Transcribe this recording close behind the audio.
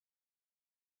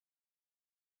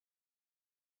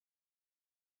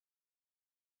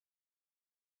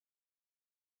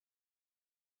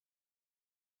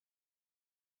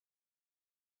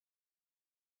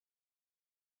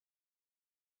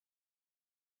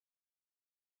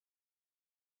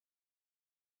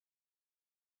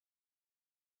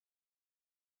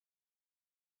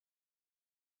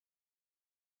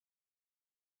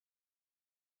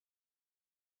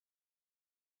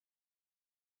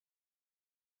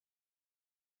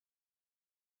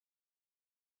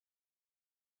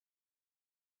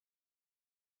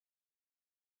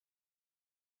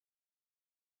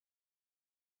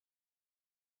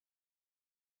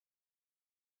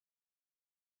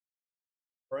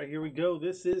All right, here we go.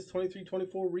 This is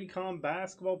 23-24 Recon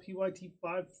Basketball PYT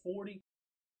 540.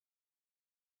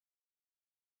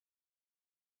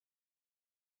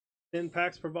 10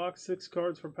 packs per box, 6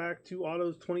 cards per pack, 2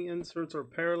 autos, 20 inserts or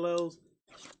parallels.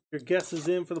 Your guess is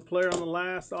in for the player on the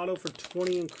last auto for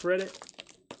 20 in credit.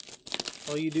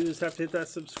 All you do is have to hit that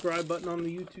subscribe button on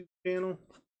the YouTube channel.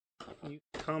 You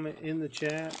can comment in the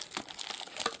chat.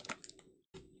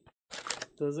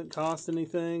 Doesn't cost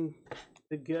anything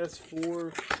to guess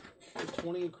for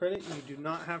 20 in credit. You do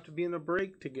not have to be in a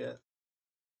break to get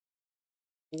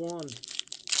one.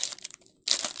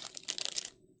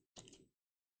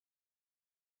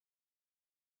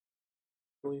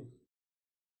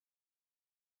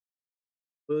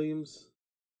 Williams,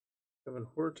 Kevin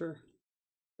Huerter,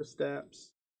 Kristaps,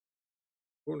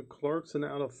 Jordan Clarkson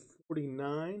out of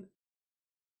 49.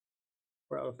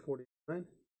 We're out of 49.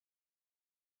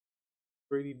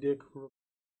 Brady Dick.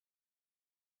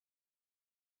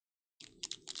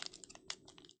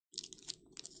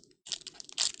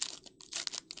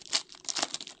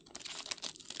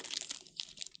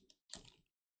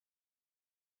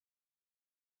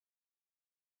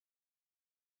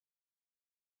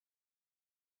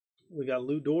 We got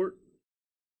Lou Dort,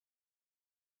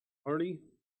 Hardy,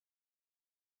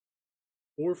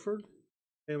 Horford,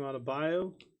 him out of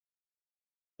Bio,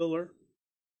 Filler,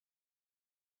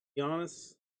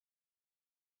 Giannis,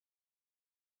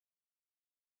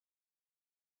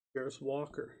 Harris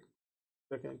Walker.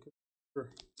 Second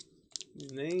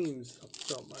names off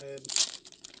the top of my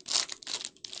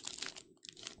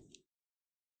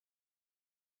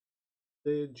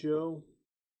head. Joe,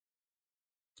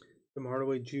 Tim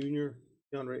Hardaway Jr.,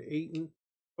 DeAndre Ayton.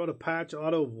 Got a patch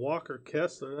auto of Walker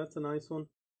Kessler. That's a nice one.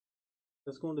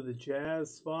 That's going to the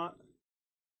Jazz spot.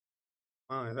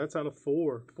 All right, that's out of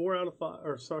 4. 4 out of 5.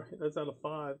 Or sorry, that's out of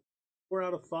 5. 4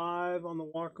 out of 5 on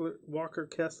the Walker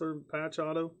Kessler patch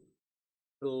auto.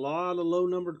 A lot of low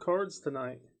numbered cards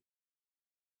tonight.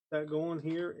 That going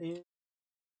here in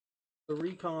the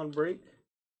Recon break.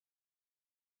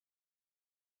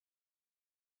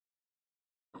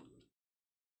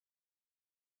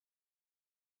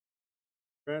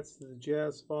 Congrats to the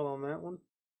Jazz spot on that one.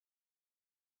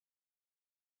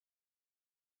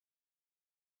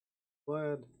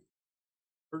 Glad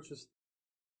purchased.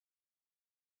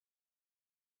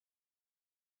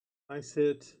 Nice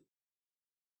hit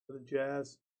for the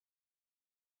Jazz.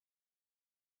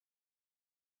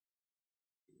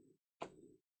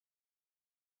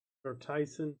 Or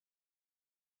Tyson.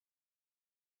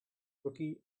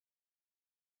 Rookie.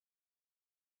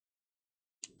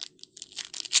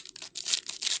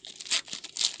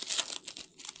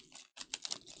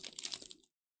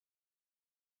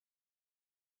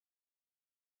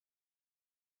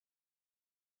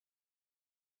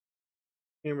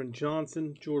 Cameron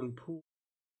Johnson, Jordan Poole,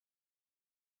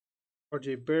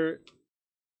 RJ Barrett,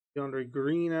 DeAndre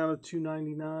Green out of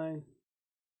 299,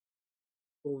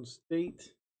 Golden State,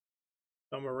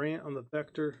 John Morant on the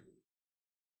Vector,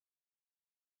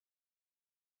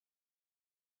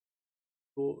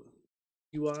 UI.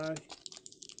 We'll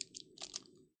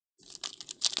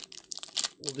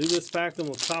do this pack, then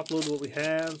we'll top load what we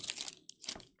have.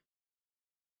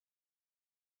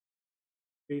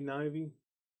 Jaden Ivey,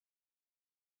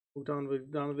 Bogdan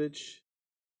Bogdanovic,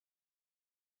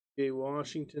 Jay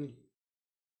Washington,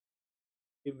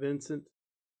 Jay Vincent,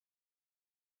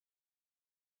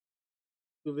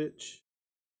 Kevin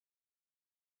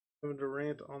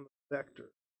Durant on the Vector.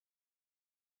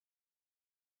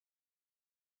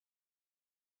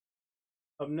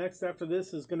 Up next after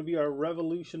this is going to be our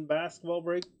Revolution basketball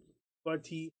break,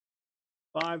 PYT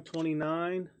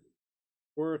 529.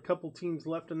 We're a couple teams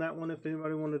left in that one. If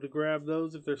anybody wanted to grab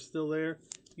those, if they're still there,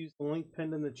 use the link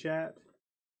pinned in the chat.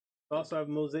 We also have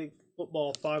Mosaic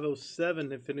Football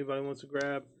 507 if anybody wants to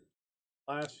grab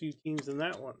the last few teams in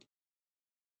that one.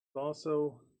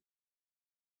 Also,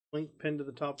 link pinned to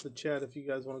the top of the chat if you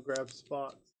guys want to grab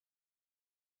spots.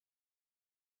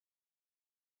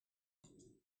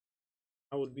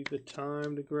 That would be the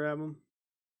time to grab them.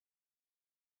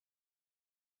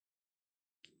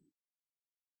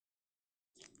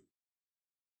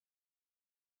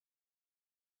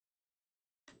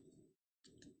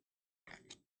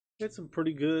 Get some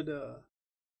pretty good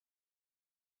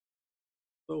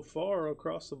so far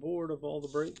across the board of all the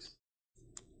breaks.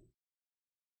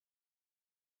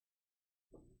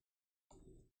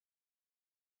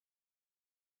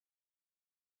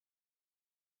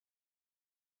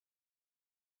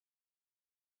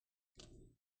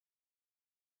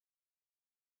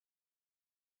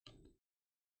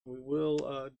 We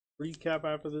will recap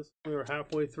after this. We are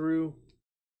halfway through.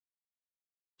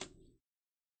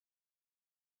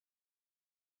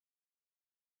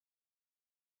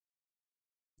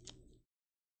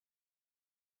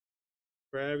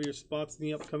 Grab your spots in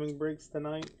the upcoming breaks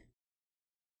tonight.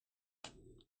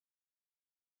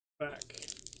 Back.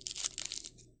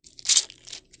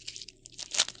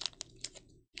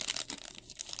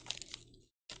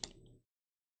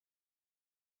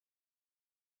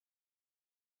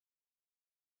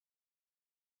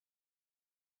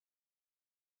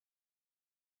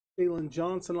 Jalen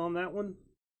Johnson on that one.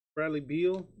 Bradley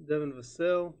Beal, Devin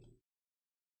Vassell,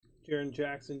 Jaren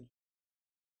Jackson,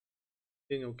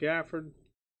 Daniel Gafford.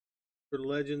 For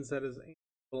Legends, that is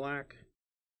Black.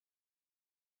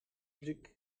 Magic.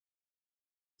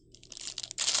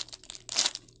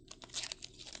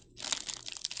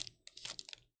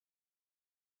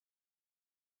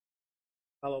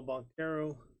 Paolo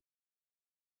Banchero,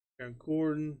 Aaron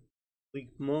Gordon,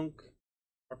 Malik Monk,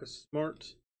 Marcus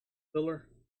Smart, Filler.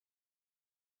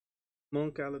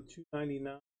 Monk out of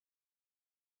 299.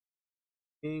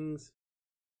 Kings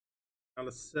out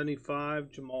of 75.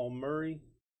 Jamal Murray.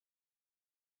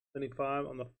 75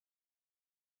 on the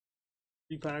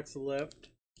 3 packs left.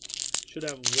 Should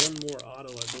have one more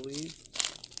auto, I believe.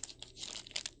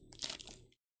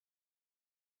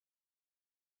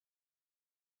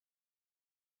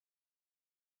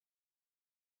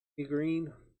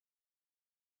 Green.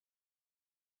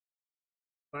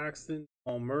 Claxton.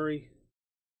 Jamal Murray.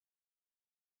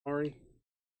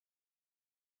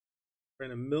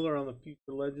 Brandon Miller on the Future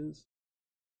Legends.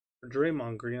 Or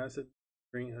Draymond Green. I said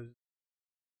Green.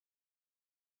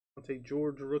 I'll take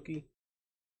George rookie.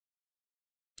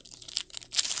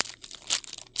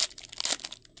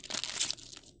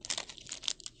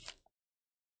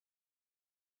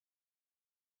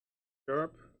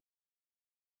 Sharp.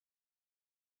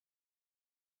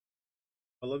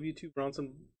 I love you too,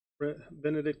 Bronson.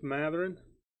 Benedict Matherin.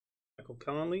 Michael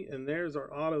Conley. And there's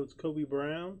our auto. It's Kobe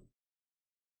Brown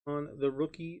on the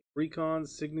rookie Recon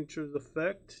Signatures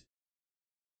Effect.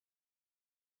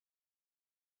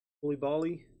 Bully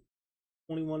Bally.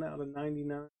 21 out of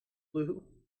 99. Blue.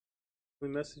 The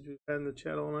message we've had in the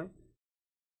chat all night.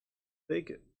 Take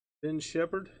it. Ben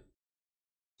Shepard.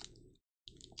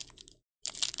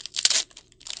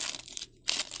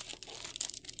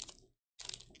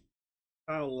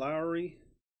 Kyle Lowry.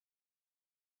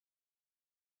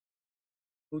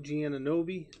 OG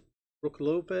Anunoby. Brooke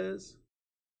Lopez.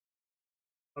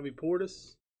 Bobby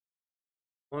Portis.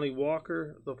 Lonnie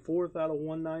Walker, the 4th out of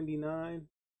 199.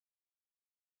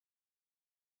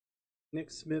 Nick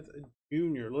Smith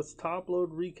Jr. Let's top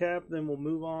load recap, then we'll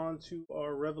move on to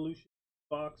our Revolution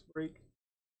box break.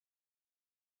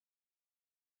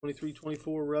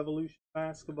 23-24 Revolution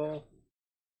basketball.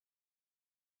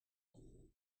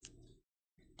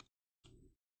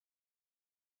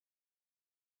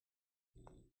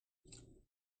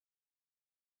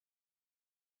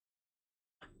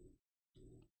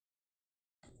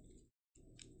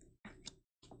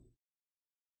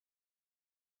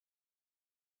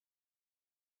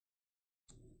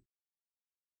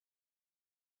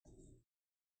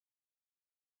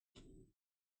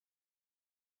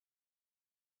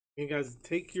 You guys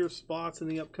take your spots in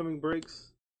the upcoming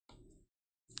breaks.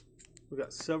 We've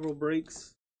got several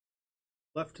breaks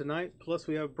left tonight, plus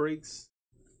we have breaks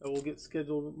that will get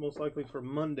scheduled most likely for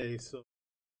Monday. So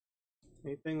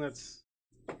anything that's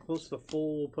close to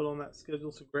full, we'll put on that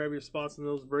schedule. So grab your spots in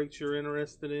those breaks you're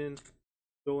interested in.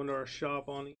 Go into our shop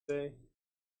on eBay.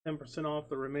 10% off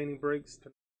the remaining breaks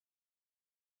tonight.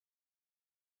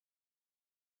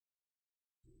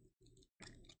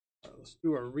 Let's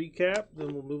do our recap,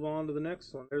 then we'll move on to the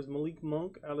next one. There's Malik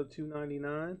Monk out of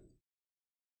 299.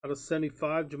 Out of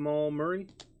 75, Jamal Murray.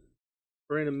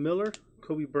 Brandon Miller.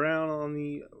 Kobe Brown on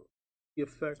the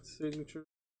effect signature.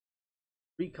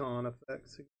 Recon effect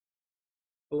signature.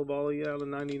 Coulibaly out of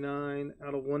 99.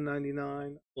 Out of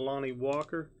 199, Lonnie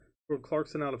Walker. Jordan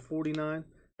Clarkson out of 49.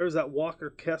 There's that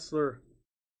Walker Kessler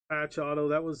patch auto.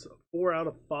 That was 4 out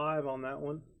of 5 on that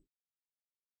one.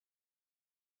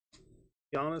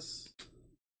 Giannis,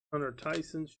 Hunter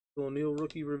Tyson, Shaquille O'Neal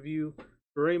rookie review.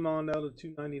 Draymond out of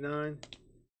 299.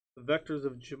 The vectors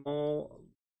of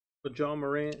John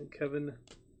Morant, and Kevin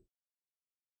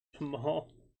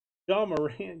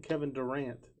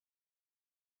Durant.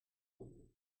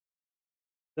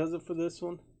 Does it for this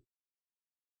one.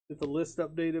 Get the list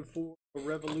updated for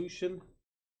Revolution.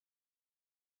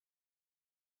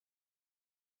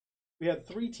 We had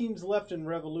 3 teams left in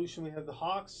Revolution. We had the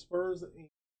Hawks, Spurs, and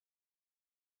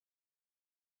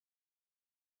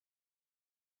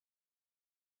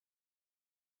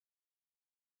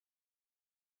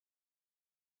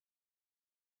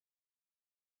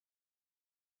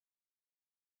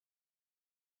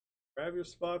grab your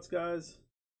spots, guys.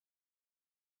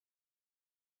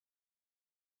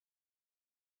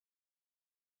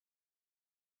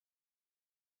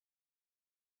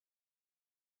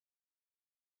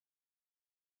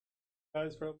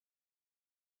 guys for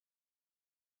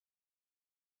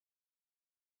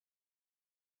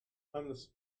time to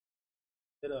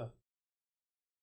hit a